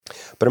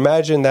But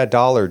imagine that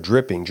dollar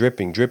dripping,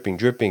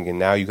 and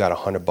now you got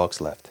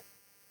 $100 left.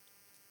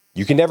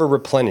 You can never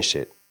replenish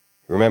it.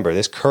 Remember,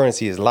 this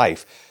currency is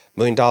life. $1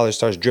 million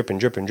starts dripping.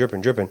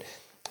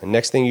 And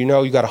next thing you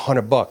know, you got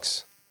 $100.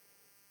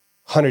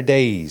 100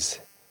 days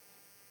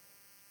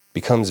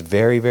becomes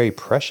very, very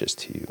precious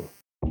to you.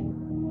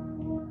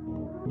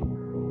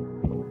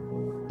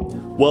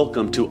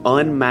 Welcome to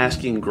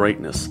Unmasking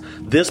Greatness.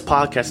 This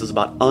podcast is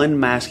about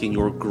unmasking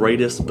your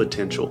greatest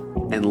potential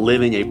and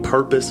living a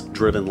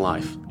purpose-driven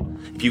life.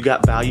 If you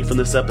got value from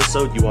this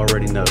episode, you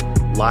already know.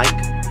 Like,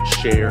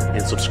 share,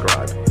 and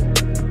subscribe.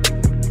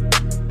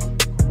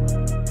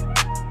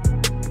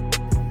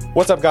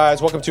 What's up,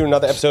 guys? Welcome to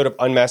another episode of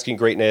Unmasking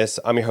Greatness.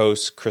 I'm your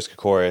host, Chris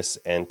Kokoris,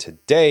 and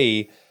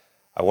today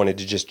I wanted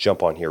to just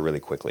jump on here really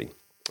quickly.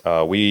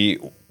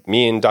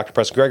 Me and Dr.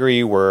 Preston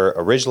Gregory were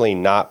originally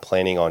not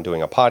planning on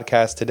doing a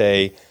podcast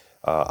today,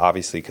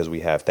 obviously because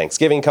we have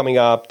Thanksgiving coming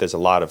up. There's a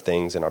lot of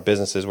things in our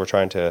businesses we're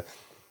trying to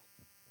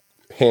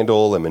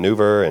handle and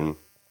maneuver, and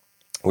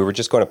we were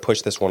just going to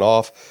push this one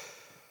off.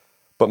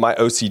 But my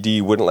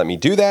OCD wouldn't let me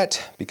do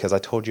that because I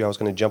told you I was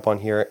going to jump on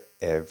here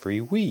every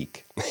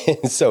week.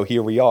 So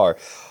here we are.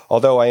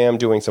 Although I am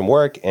doing some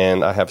work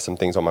and I have some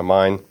things on my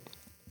mind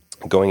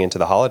going into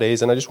the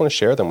holidays, and I just want to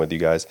share them with you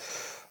guys.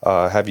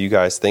 Have you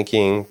guys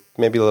thinking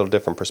maybe a little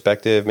different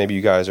perspective. Maybe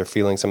you guys are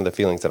feeling some of the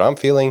feelings that I'm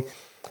feeling.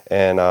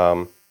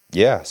 And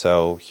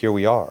so here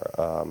we are.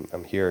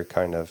 I'm here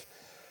kind of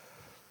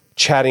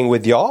chatting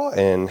with y'all,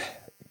 and,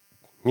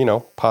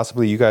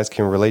 possibly you guys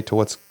can relate to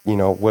what's,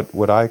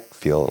 what I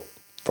feel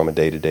from a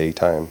day-to-day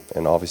time,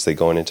 and obviously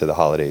going into the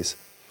holidays.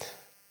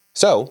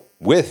 So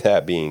with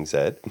that being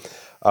said,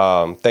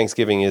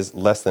 Thanksgiving is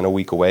less than a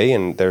week away,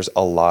 and there's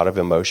a lot of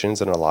emotions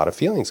and a lot of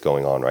feelings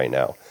going on right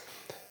now.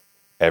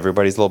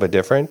 Everybody's a little bit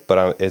different,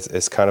 but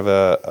it's kind of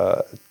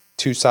a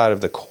two-side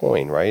of the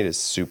coin, right? It's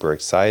super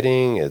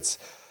exciting. It's,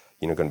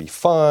 going to be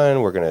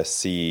fun. We're going to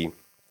see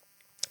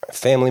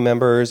family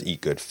members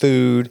eat good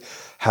food,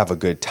 have a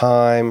good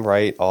time,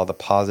 right? All the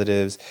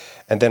positives.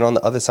 And then on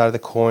the other side of the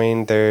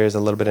coin, there's a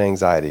little bit of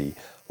anxiety,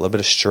 a little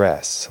bit of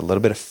stress, a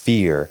little bit of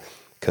fear,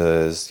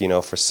 because,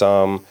 for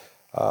some,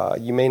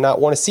 you may not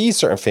want to see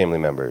certain family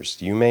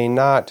members. You may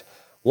not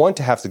want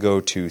to have to go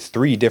to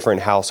 3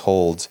 different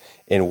households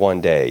in one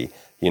day,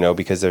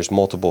 because there's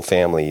multiple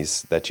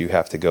families that you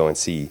have to go and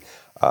see.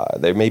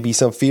 There may be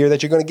some fear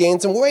that you're going to gain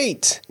some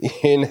weight,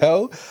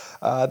 so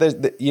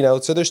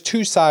there's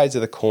 2 sides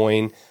of the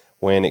coin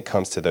when it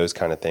comes to those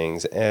kind of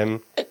things.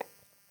 And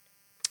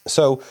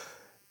so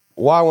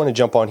why I want to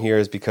jump on here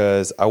is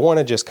because I want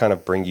to just kind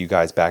of bring you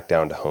guys back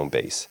down to home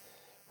base,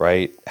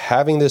 right?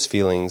 Having those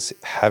feelings,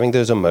 having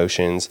those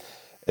emotions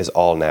is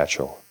all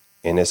natural,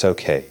 and it's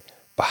okay.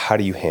 But how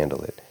do you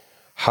handle it?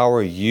 How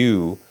are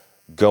you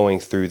going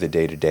through the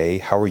day-to-day?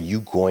 How are you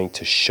going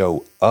to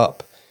show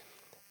up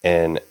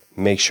and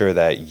make sure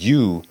that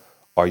you're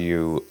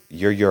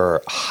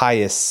your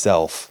highest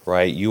self,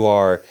 right? You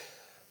are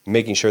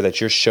making sure that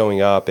you're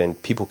showing up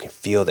and people can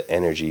feel the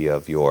energy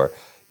of your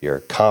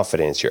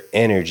confidence, your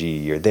energy.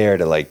 You're there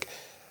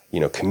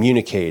to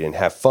communicate and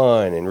have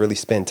fun and really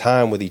spend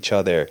time with each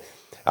other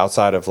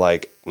outside of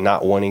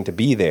not wanting to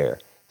be there,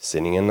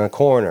 sitting in the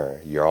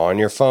corner. You're on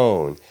your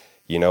phone.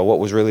 What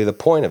was really the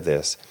point of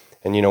this?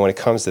 And, when it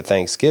comes to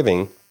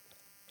Thanksgiving,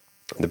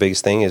 the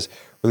biggest thing is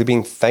really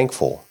being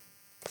thankful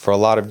for a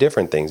lot of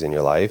different things in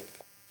your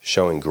life,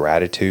 showing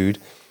gratitude,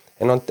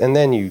 and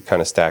then you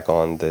kind of stack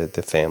on the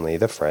family,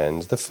 the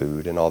friends, the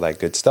food, and all that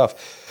good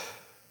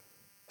stuff.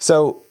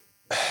 So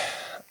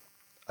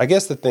I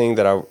guess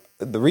the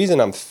reason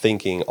I'm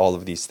thinking all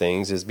of these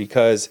things is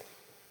because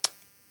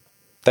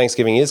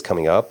Thanksgiving is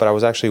coming up, but I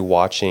was actually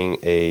watching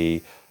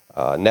a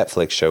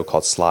Netflix show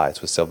called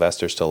Slides with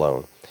Sylvester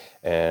Stallone.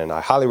 And I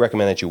highly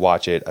recommend that you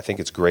watch it. I think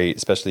it's great,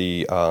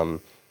 especially, I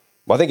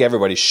think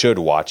everybody should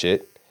watch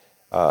it.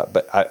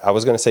 But I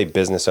was going to say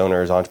business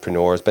owners,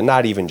 entrepreneurs, but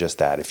not even just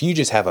that. If you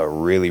just have a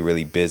really,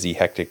 really busy,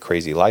 hectic,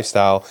 crazy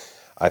lifestyle,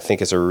 I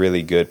think it's a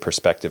really good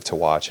perspective to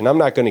watch. And I'm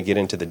not going to get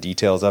into the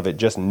details of it.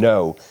 Just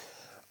know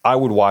I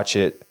would watch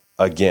it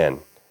again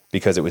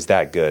because it was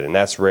that good. And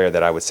that's rare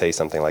that I would say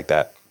something like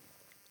that.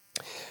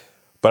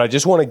 But I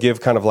just want to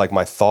give kind of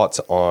my thoughts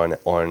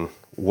on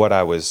what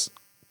I was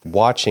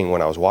watching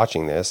when I was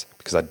watching this,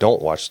 because I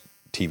don't watch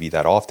TV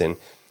that often.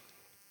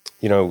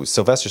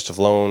 Sylvester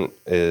Stallone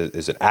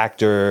is an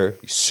actor,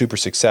 he's super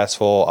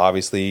successful,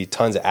 obviously,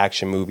 tons of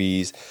action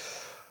movies,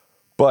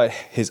 but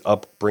his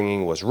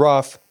upbringing was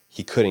rough.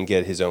 He couldn't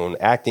get his own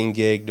acting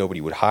gig. Nobody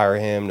would hire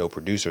him. No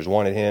producers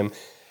wanted him.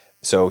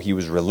 So he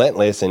was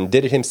relentless and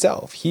did it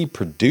himself. He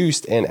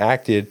produced and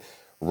acted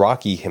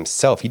Rocky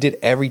himself. He did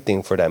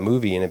everything for that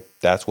movie, and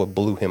that's what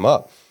blew him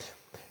up.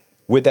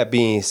 With that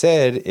being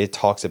said, it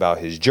talks about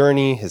his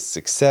journey, his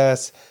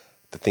success,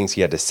 the things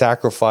he had to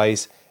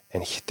sacrifice,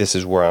 and this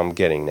is where I'm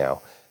getting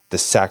now. The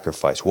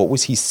sacrifice. What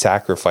was he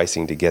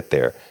sacrificing to get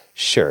there?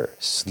 Sure,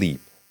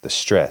 sleep, the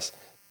stress,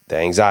 the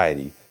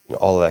anxiety,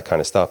 all of that kind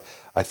of stuff.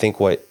 I think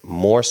what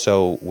more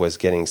so was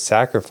getting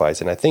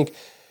sacrificed, and I think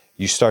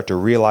you start to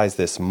realize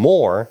this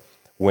more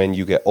when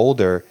you get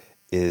older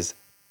is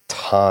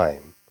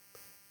time.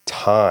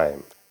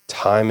 Time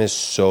is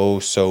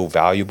so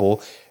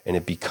valuable, and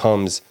it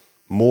becomes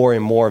more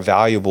and more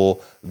valuable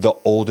the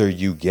older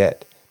you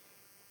get.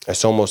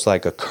 It's almost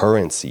like a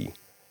currency,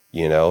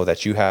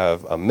 that you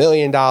have $1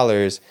 million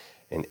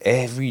and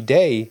every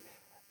day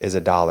is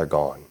 $1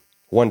 gone,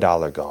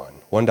 $1 gone,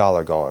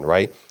 $1 gone,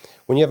 right?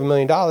 When you have $1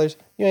 million,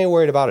 you ain't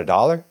worried about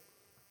 $1.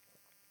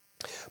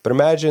 But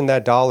imagine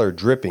that dollar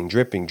dripping,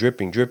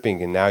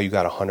 and now you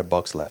got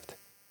 $100 left.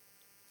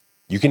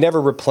 You can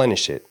never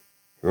replenish it.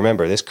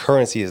 Remember, this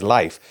currency is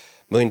life.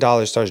 $1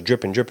 million starts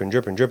dripping.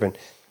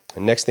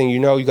 And next thing you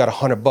know, you got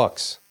 $100.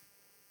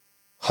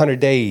 100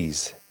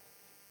 days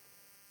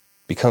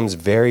becomes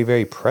very,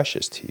 very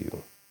precious to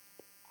you.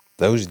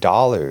 Those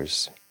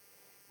dollars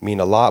mean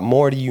a lot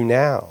more to you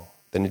now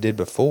than it did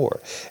before.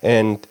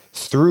 And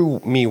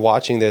through me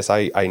watching this,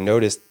 I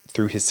noticed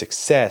through his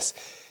success,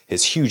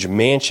 his huge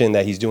mansion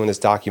that he's doing this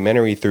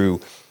documentary through,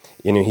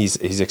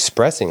 he's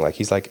expressing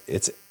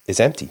it's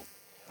empty.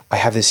 I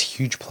have this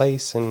huge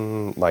place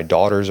and my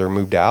daughters are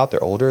moved out.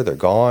 They're older, they're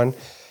gone,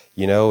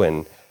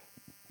 and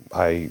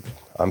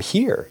I'm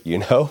here,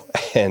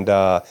 and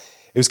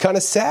it was kind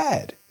of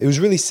sad. It was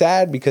really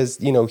sad because,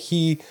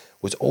 he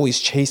was always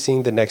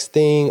chasing the next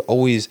thing,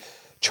 always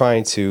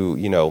trying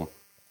to,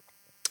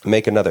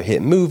 make another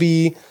hit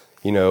movie.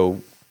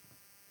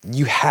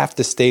 You have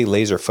to stay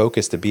laser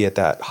focused to be at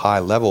that high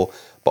level.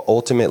 But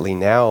ultimately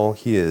now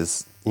he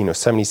is,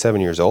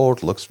 77 years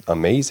old, looks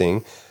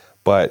amazing,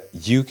 but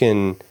you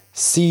can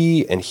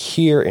see and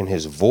hear in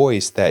his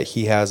voice that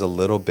he has a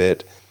little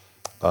bit,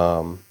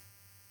 I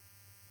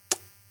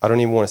don't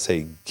even want to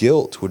say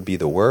guilt would be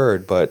the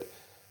word, but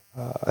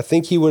I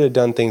think he would have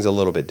done things a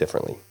little bit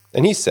differently.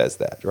 And he says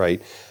that,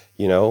 right?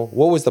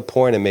 What was the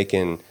point of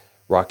making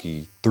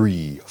Rocky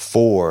 3,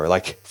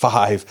 4,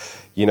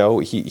 5?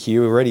 He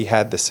already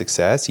had the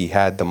success, he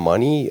had the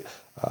money,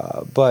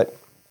 but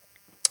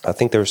I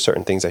think there were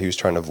certain things that he was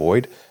trying to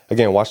avoid.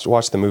 Again,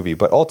 watch the movie,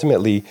 but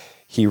ultimately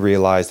he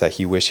realized that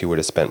he wished he would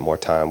have spent more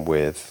time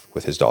with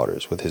his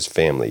daughters, with his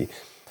family,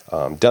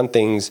 done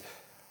things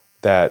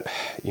that,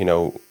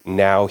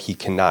 now he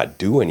cannot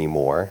do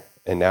anymore.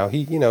 And now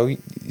he's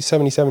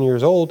 77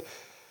 years old,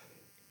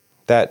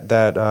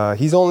 that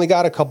he's only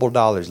got a couple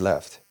dollars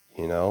left,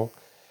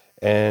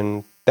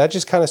 and that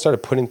just kind of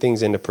started putting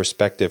things into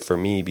perspective for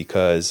me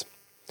because,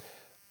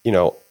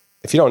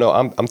 if you don't know,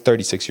 I'm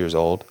 36 years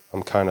old.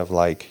 I'm kind of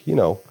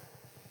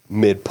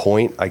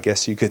midpoint, I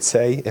guess you could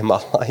say, in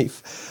my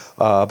life.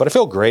 But I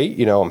feel great.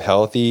 I'm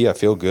healthy. I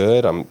feel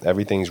good.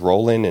 Everything's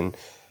rolling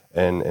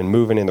and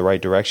moving in the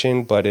right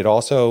direction. But it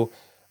also,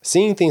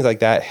 seeing things like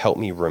that helped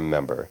me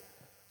remember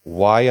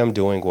why I'm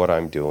doing what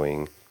I'm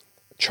doing,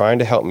 trying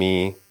to help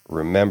me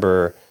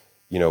remember,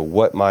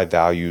 what my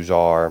values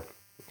are,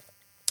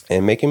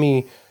 and making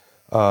me,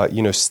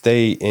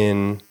 stay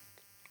in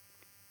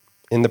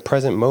the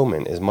present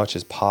moment as much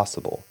as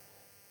possible.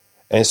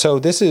 And so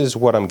this is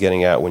what I'm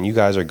getting at when you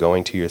guys are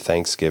going to your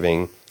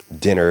Thanksgiving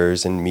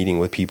dinners and meeting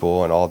with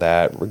people and all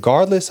that,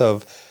 regardless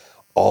of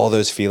all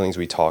those feelings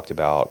we talked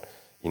about,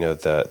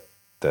 the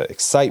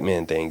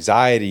excitement, the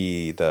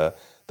anxiety, the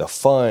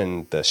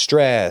fun, the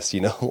stress,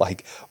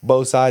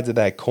 both sides of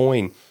that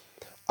coin.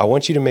 I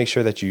want you to make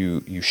sure that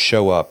you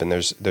show up, and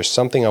there's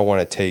something I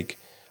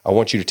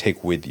want you to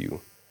take with you.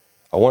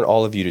 I want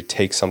all of you to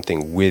take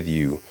something with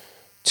you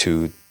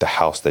to the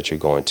house that you're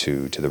going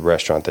to the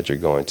restaurant that you're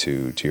going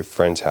to your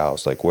friend's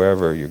house,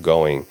 wherever you're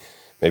going.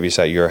 Maybe it's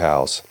at your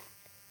house.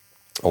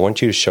 I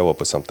want you to show up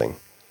with something.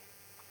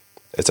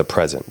 It's a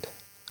present,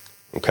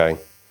 okay?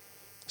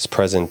 This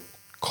present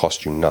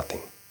costs you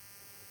nothing,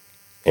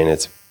 and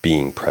it's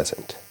being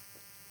present.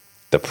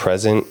 The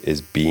present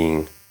is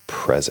being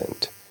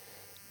present,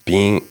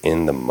 being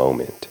in the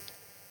moment,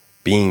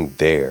 being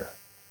there,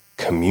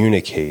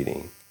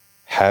 communicating,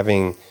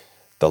 having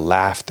the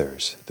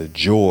laughters, the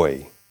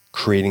joy,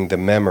 creating the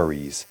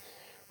memories,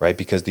 right?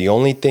 Because the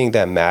only thing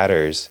that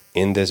matters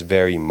in this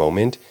very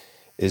moment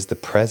is the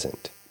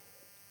present.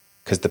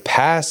 Because the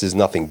past is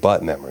nothing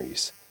but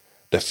memories.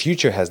 The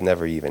future has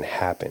never even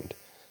happened.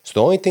 So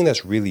the only thing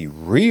that's really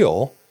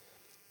real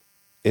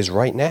is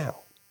right now.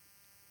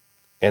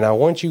 And I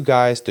want you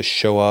guys to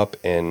show up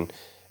and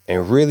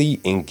really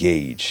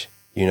engage.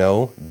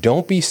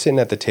 Don't be sitting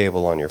at the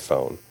table on your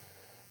phone.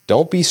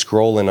 Don't be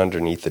scrolling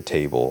underneath the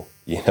table,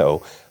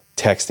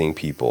 texting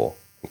people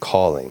and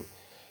calling.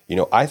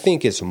 I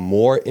think it's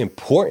more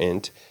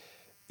important,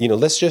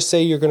 let's just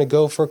say you're going to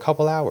go for a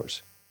couple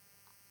hours.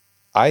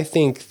 I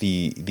think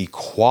the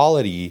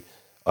quality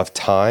of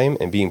time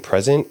and being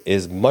present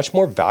is much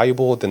more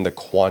valuable than the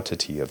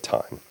quantity of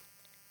time.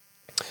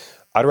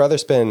 I'd rather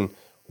spend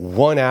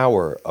 1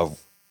 hour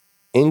of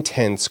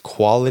intense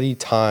quality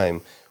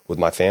time with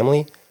my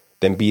family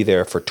than be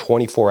there for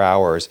 24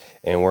 hours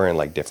and we're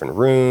in different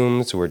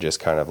rooms. We're just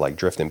kind of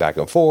drifting back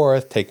and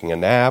forth, taking a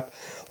nap.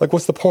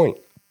 What's the point?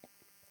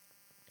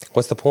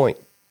 What's the point?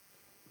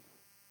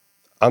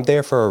 I'm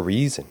there for a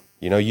reason.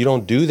 You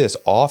don't do this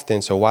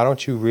often. So why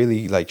don't you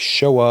really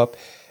show up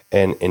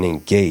and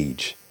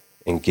engage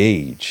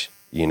engage,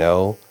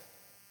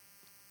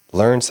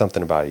 learn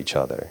something about each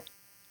other,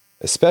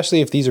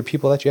 especially if these are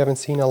people that you haven't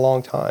seen in a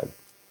long time.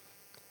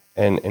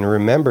 And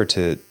remember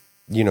to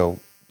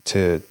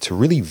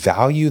really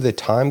value the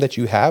time that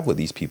you have with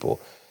these people.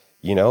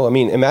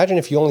 Imagine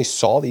if you only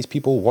saw these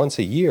people once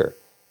a year.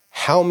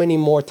 How many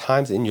more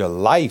times in your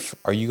life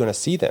are you going to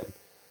see them?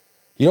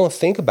 You don't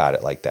think about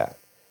it like that,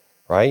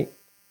 right?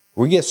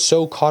 We get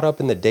so caught up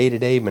in the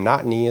day-to-day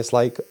monotony. It's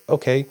like,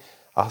 okay,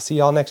 I'll see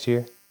y'all next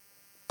year.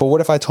 But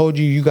what if I told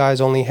you you guys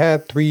only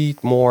had 3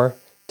 more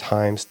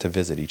times to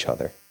visit each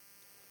other?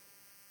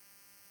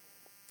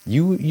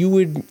 You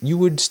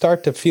would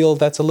start to feel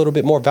that's a little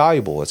bit more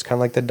valuable. It's kind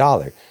of like the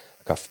dollar.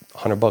 I got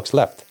 $100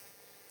 left.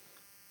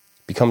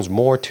 Becomes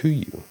more to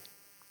you.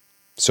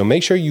 So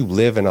make sure you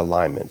live in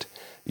alignment.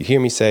 You hear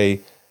me say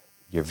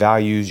your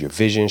values, your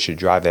vision should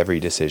drive every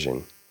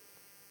decision.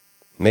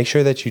 Make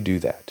sure that you do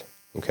that,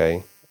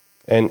 okay?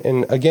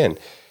 And again,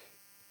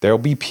 there'll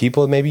be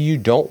people maybe you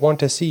don't want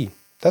to see.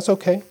 That's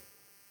okay.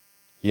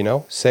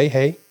 Say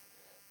hey.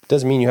 It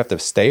doesn't mean you have to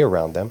stay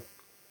around them,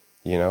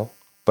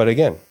 But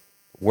again,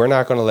 we're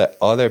not going to let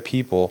other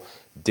people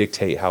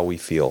dictate how we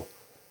feel.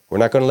 We're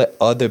not going to let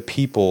other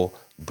people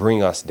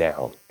bring us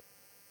down.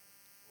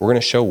 We're going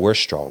to show we're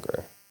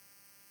stronger.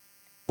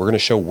 We're going to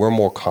show we're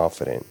more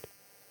confident.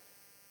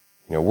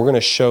 We're going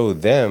to show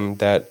them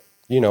that,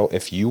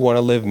 if you want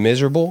to live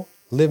miserable,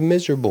 live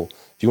miserable.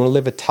 If you want to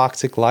live a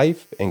toxic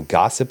life and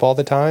gossip all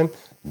the time,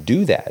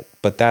 do that.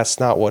 But that's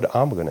not what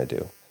I'm going to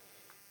do.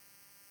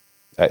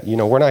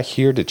 We're not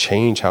here to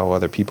change how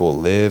other people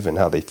live and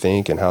how they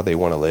think and how they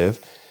want to live.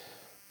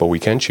 But we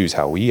can choose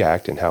how we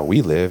act and how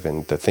we live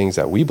and the things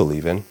that we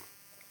believe in.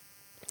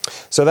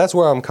 So that's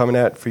where I'm coming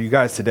at for you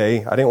guys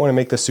today. I didn't want to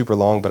make this super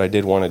long, but I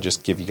did want to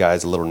just give you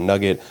guys a little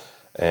nugget.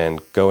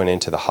 And going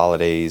into the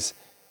holidays,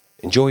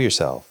 enjoy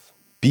yourself.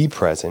 Be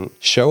present.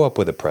 Show up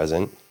with a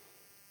present.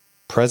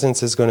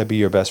 Presence is going to be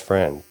your best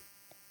friend.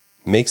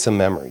 Make some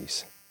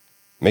memories.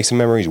 Make some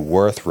memories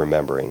worth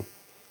remembering,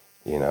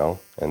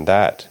 and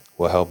that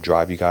will help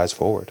drive you guys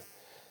forward.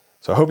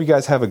 So I hope you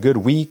guys have a good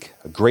week,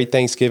 a great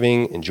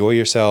Thanksgiving. Enjoy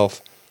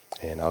yourself,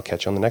 and I'll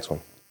catch you on the next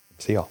one.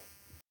 See y'all.